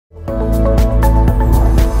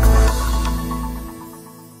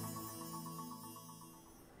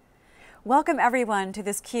Welcome everyone to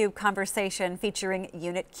this CUBE conversation featuring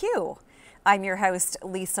unitQ. I'm your host,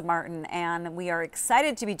 Lisa Martin, and we are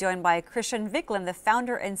excited to be joined by Christian Wiklund, the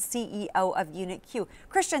founder and CEO of unitQ.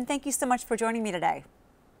 Christian, thank you so much for joining me today.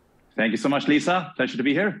 Thank you so much, Lisa. Pleasure to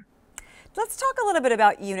be here. Let's talk a little bit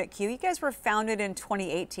about unitQ. You guys were founded in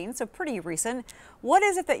 2018, so pretty recent. What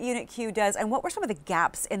is it that unitQ does, and what were some of the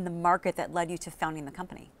gaps in the market that led you to founding the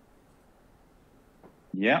company?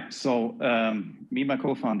 Yeah, so me and my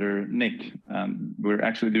co-founder, Nick, we're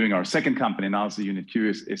actually doing our second company now, so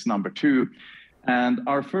unitQ is number 2. And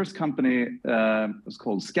our first company was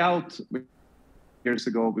called Scout. Years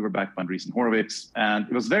ago, we were backed by Andreessen Horowitz, and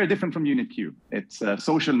it was very different from unitQ. It's a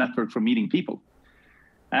social network for meeting people.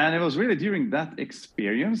 And it was really during that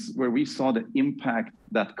experience where we saw the impact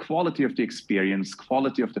that quality of the experience,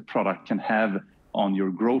 quality of the product can have on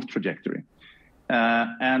your growth trajectory.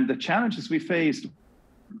 And the challenges we faced,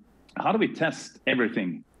 how do we test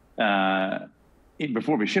everything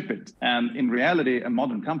before we ship it? And in reality, a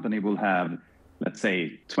modern company will have, let's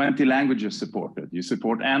say, 20 languages supported. You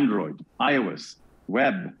support Android, iOS,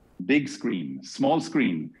 web, big screen, small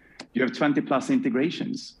screen. You have 20 plus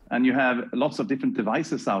integrations, and you have lots of different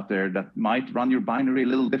devices out there that might run your binary a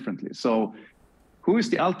little differently. So who is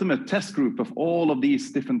the ultimate test group of all of these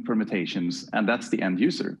different permutations? And that's the end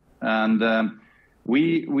user. And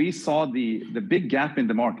we saw the big gap in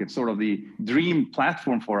the market, sort of the dream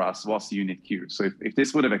platform for us was unitQ. So if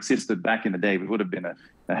this would have existed back in the day, we would have been a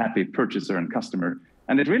happy purchaser and customer.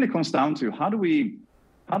 And it really comes down to how do we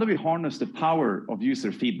harness the power of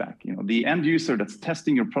user feedback? You know, the end user that's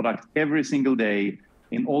testing your product every single day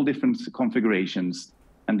in all different configurations.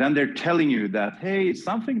 And then they're telling you that, hey,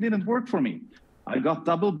 something didn't work for me. I got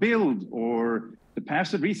double billed, or the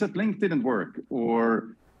password reset link didn't work,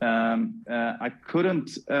 or I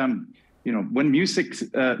couldn't, when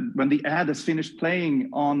the ad is finished playing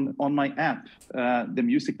on my app, the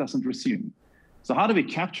music doesn't resume. So how do we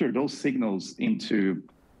capture those signals into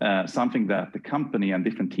something that the company and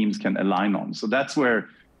different teams can align on? So that's where,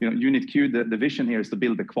 unitQ, the vision here is to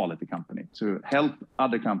build a quality company, to help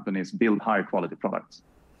other companies build higher quality products.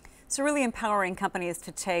 So really empowering companies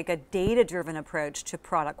to take a data-driven approach to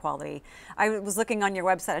product quality. I was looking on your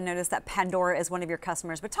website and noticed that Pandora is one of your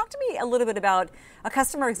customers, but talk to me a little bit about a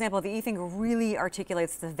customer example that you think really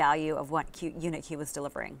articulates the value of what unitQ was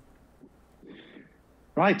delivering.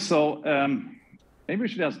 Right, so maybe we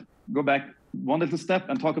should just go back one little step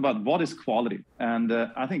and talk about what is quality. And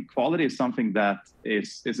I think quality is something that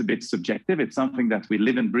is a bit subjective. It's something that we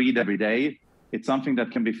live and breathe every day. It's something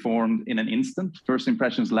that can be formed in an instant. First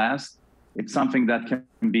impressions last. It's something that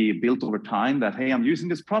can be built over time, that, hey, I'm using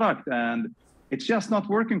this product and it's just not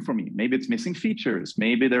working for me. Maybe it's missing features.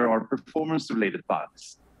 Maybe there are performance-related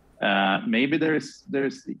bugs. Maybe there's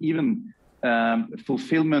even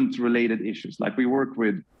fulfillment-related issues. Like we work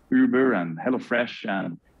with Uber and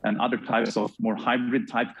HelloFresh and other types of more hybrid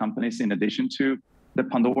type companies, in addition to the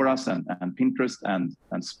Pandoras and Pinterest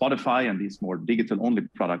and Spotify and these more digital-only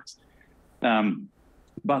products.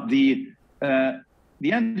 But the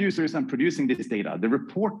end users are producing this data. They're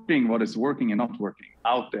reporting what is working and not working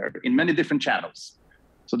out there in many different channels.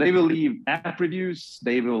 So they will leave app reviews.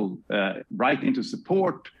 They will write into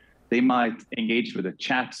support. They might engage with a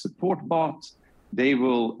chat support bot. They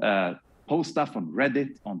will post stuff on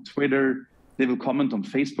Reddit, on Twitter. They will comment on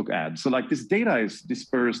Facebook ads. So like this data is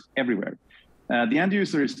dispersed everywhere. The end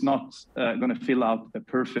user is not going to fill out a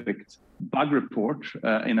perfect bug report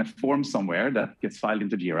in a form somewhere that gets filed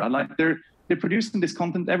into Jira. Like they're producing this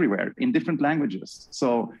content everywhere in different languages.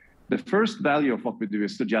 So the first value of what we do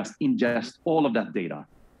is to just ingest all of that data.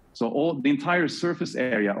 So the entire surface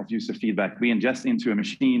area of user feedback, we ingest into a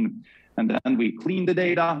machine, and then we clean the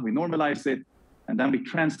data, we normalize it, and then we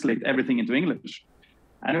translate everything into English.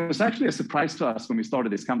 And it was actually a surprise to us when we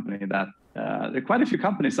started this company that there are quite a few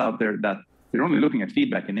companies out there that they're only looking at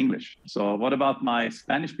feedback in English. So what about my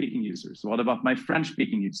Spanish-speaking users? What about my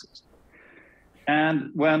French-speaking users?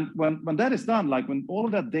 And when that is done, like when all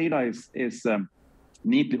of that data is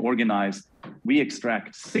neatly organized, we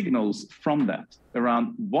extract signals from that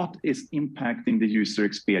around what is impacting the user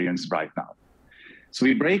experience right now. So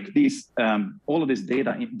we break these all of this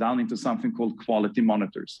data down into something called quality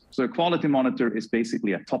monitors. So a quality monitor is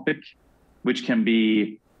basically a topic, which can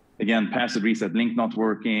be, again, password reset link not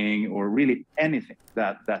working, or really anything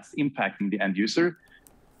that's impacting the end user.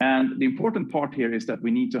 And the important part here is that we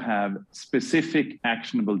need to have specific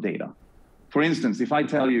actionable data. For instance, if I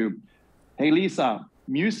tell you, hey, Lisa,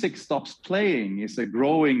 music stops playing is a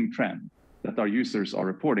growing trend that our users are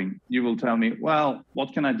reporting, you will tell me, well,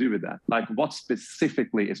 what can I do with that? Like, what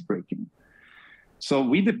specifically is breaking? So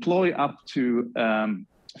we deploy up to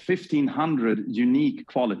 1,500 unique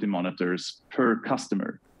quality monitors per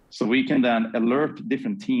customer. So we can then alert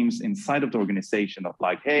different teams inside of the organization of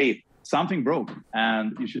like, hey, something broke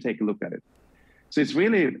and you should take a look at it. So it's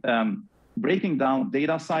really breaking down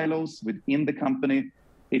data silos within the company.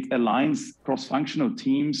 It aligns cross-functional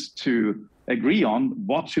teams to agree on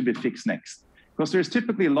what should be fixed next. Because there's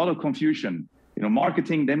typically a lot of confusion. You know,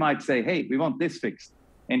 marketing, they might say, hey, we want this fixed.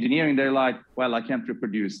 Engineering, they're like, well, I can't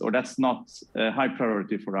reproduce, or that's not a high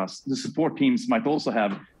priority for us. The support teams might also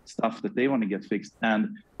have stuff that they want to get fixed.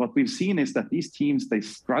 And what we've seen is that these teams, they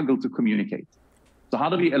struggle to communicate. So how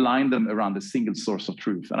do we align them around a single source of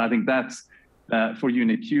truth? And I think that's, for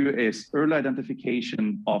unitQ, is early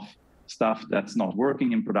identification of stuff that's not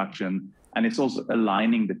working in production. And it's also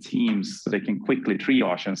aligning the teams so they can quickly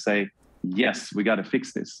triage and say, yes, we got to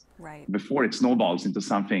fix this before it snowballs into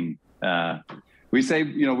something. We say,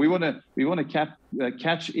 you know, we want to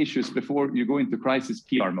catch issues before you go into crisis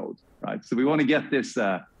PR mode, right? So we want to get this,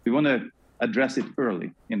 we want to address it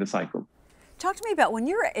early in the cycle. Talk to me about when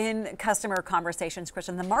you're in customer conversations,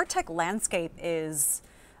 Christian, the MarTech landscape is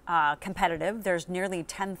competitive. There's nearly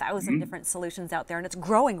 10,000 different solutions out there, and it's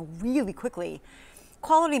growing really quickly.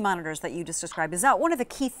 Quality monitors that you just described, is that one of the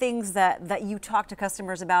key things that you talk to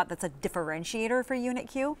customers about that's a differentiator for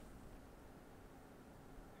unitQ?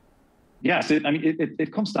 Yes,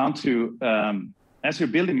 it comes down to, as you're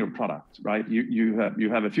building your product, right, you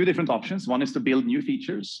have a few different options. One is to build new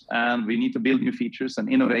features, and we need to build new features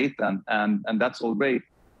and innovate, and that's all great.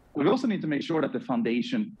 We also need to make sure that the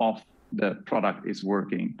foundation of the product is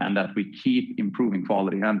working and that we keep improving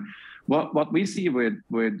quality. And what we see with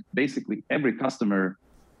basically every customer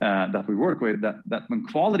that we work with, that when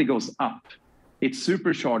quality goes up, it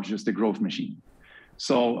supercharges the growth machine.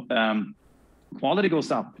 So quality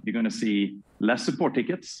goes up, you're going to see less support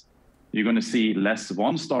tickets, you're going to see less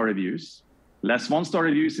one-star reviews. Less one-star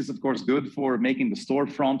reviews is, of course, good for making the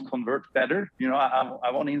storefront convert better. You know,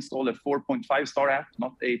 I want to install a 4.5-star app,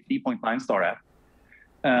 not a 3.9-star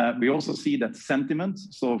app. We also see that sentiment.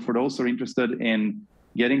 So for those who are interested in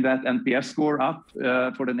getting that NPS score up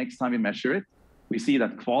for the next time we measure it, we see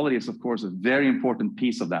that quality is, of course, a very important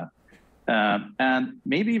piece of that. And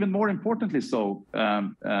maybe even more importantly so,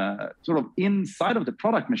 sort of inside of the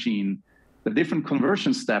product machine, the different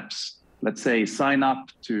conversion steps, let's say sign up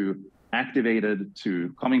to activated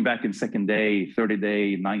to coming back in second day, 30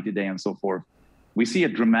 day, 90 day, and so forth. We see a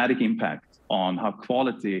dramatic impact on how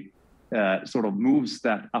quality sort of moves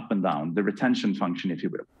that up and down, the retention function, if you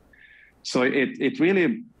will. So it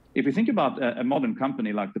really, if you think about a modern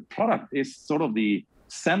company, like the product is sort of the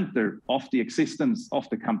center of the existence of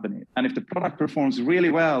the company. And if the product performs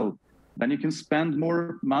really well, then you can spend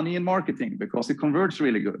more money in marketing because it converts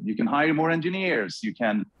really good. You can hire more engineers, you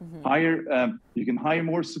can hire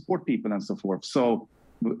more support people and so forth. So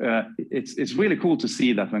it's really cool to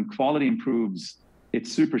see that when quality improves, it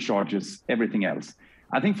supercharges everything else.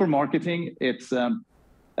 I think for marketing, it's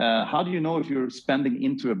how do you know if you're spending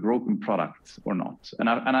into a broken product or not? And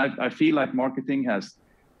I feel like marketing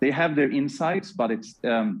they have their insights, but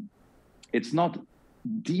it's not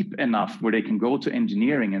deep enough where they can go to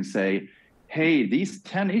engineering and say, hey, these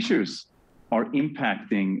 10 issues are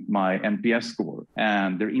impacting my NPS score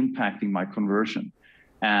and they're impacting my conversion.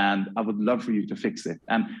 And I would love for you to fix it.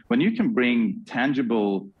 And when you can bring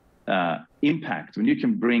tangible impact, when you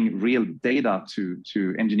can bring real data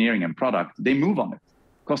to engineering and product, they move on it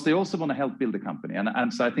because they also want to help build a company.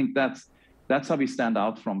 And so I think that's how we stand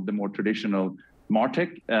out from the more traditional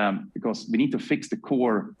MarTech, because we need to fix the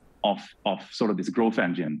core of sort of this growth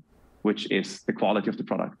engine, which is the quality of the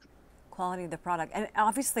product. Quality of the product. And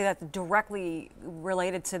obviously that's directly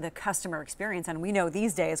related to the customer experience. And we know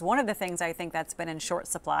these days, one of the things I think that's been in short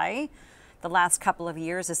supply the last couple of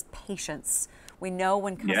years is patience. We know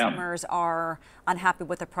when customers are unhappy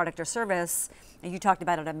with a product or service, and you talked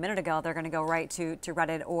about it a minute ago, they're going to go right to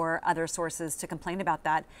Reddit or other sources to complain about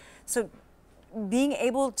that. So being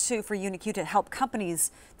able to, for unitQ to help companies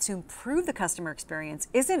to improve the customer experience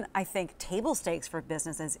isn't, I think, table stakes for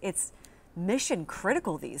businesses. It's mission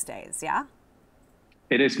critical these days, yeah?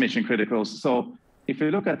 It is mission critical. So if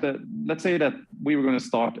you look at let's say that we were going to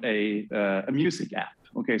start a music app.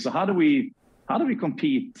 Okay, so how do we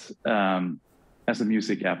compete as a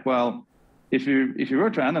music app? Well, if you were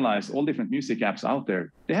to analyze all different music apps out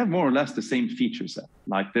there, they have more or less the same feature set.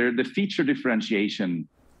 Like the feature differentiation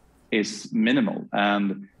is minimal.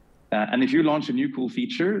 And if you launch a new cool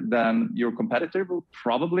feature, then your competitor will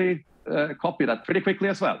probably copy that pretty quickly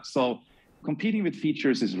as well. So competing with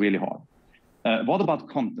features is really hard. What about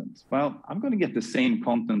content? Well, I'm going to get the same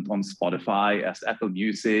content on Spotify as Apple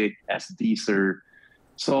Music, as Deezer.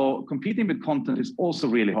 So competing with content is also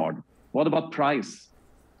really hard. What about price?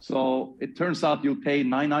 So it turns out you'll pay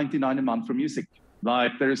 $9.99 a month for music.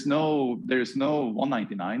 Like there's no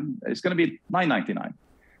 $1.99. It's going to be $9.99.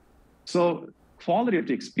 So quality of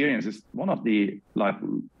the experience is one of the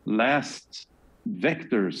last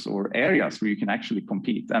vectors or areas where you can actually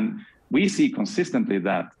compete. And we see consistently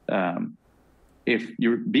that if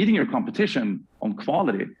you're beating your competition on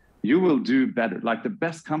quality, you will do better. Like the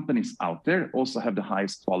best companies out there also have the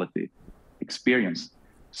highest quality experience.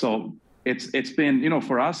 So it's been,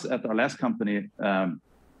 for us at our last company,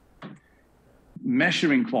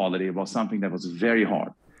 measuring quality was something that was very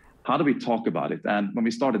hard. How do we talk about it? And when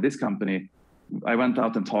we started this company, I went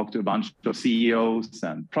out and talked to a bunch of CEOs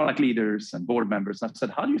and product leaders and board members. And I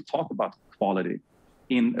said, how do you talk about quality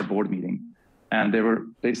in a board meeting? And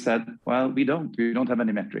they said, well, we don't have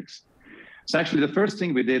any metrics. So actually the first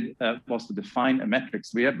thing we did was to define a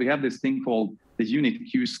metrics. We have this thing called the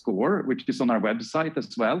unitQ score, which is on our website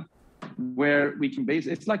as well, where we can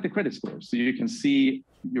it's like the credit score. So you can see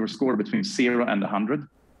your score between 0 and 100.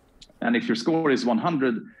 And if your score is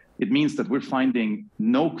 100, it means that we're finding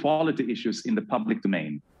no quality issues in the public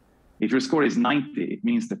domain. If your score is 90, it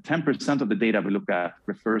means that 10% of the data we look at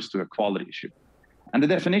refers to a quality issue. And the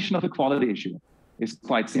definition of a quality issue is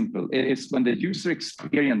quite simple. It is when the user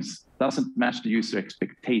experience doesn't match the user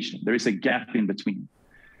expectation. There is a gap in between.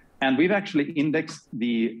 And we've actually indexed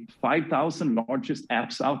the 5,000 largest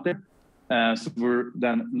apps out there. So we're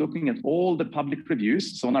then looking at all the public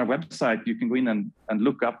reviews. So on our website, you can go in and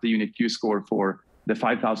look up the unitQ score for the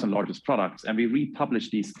 5,000 largest products. And we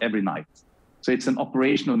republish these every night. So it's an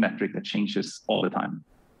operational metric that changes all the time.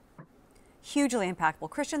 Hugely impactful.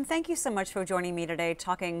 Christian, thank you so much for joining me today,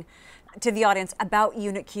 talking to the audience about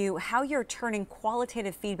unitQ, how you're turning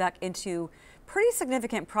qualitative feedback into pretty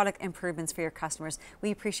significant product improvements for your customers. We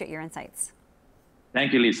appreciate your insights.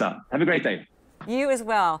 Thank you, Lisa. Have a great day. You as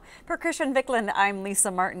well. For Christian Wiklund, I'm Lisa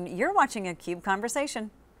Martin. You're watching a CUBE Conversation.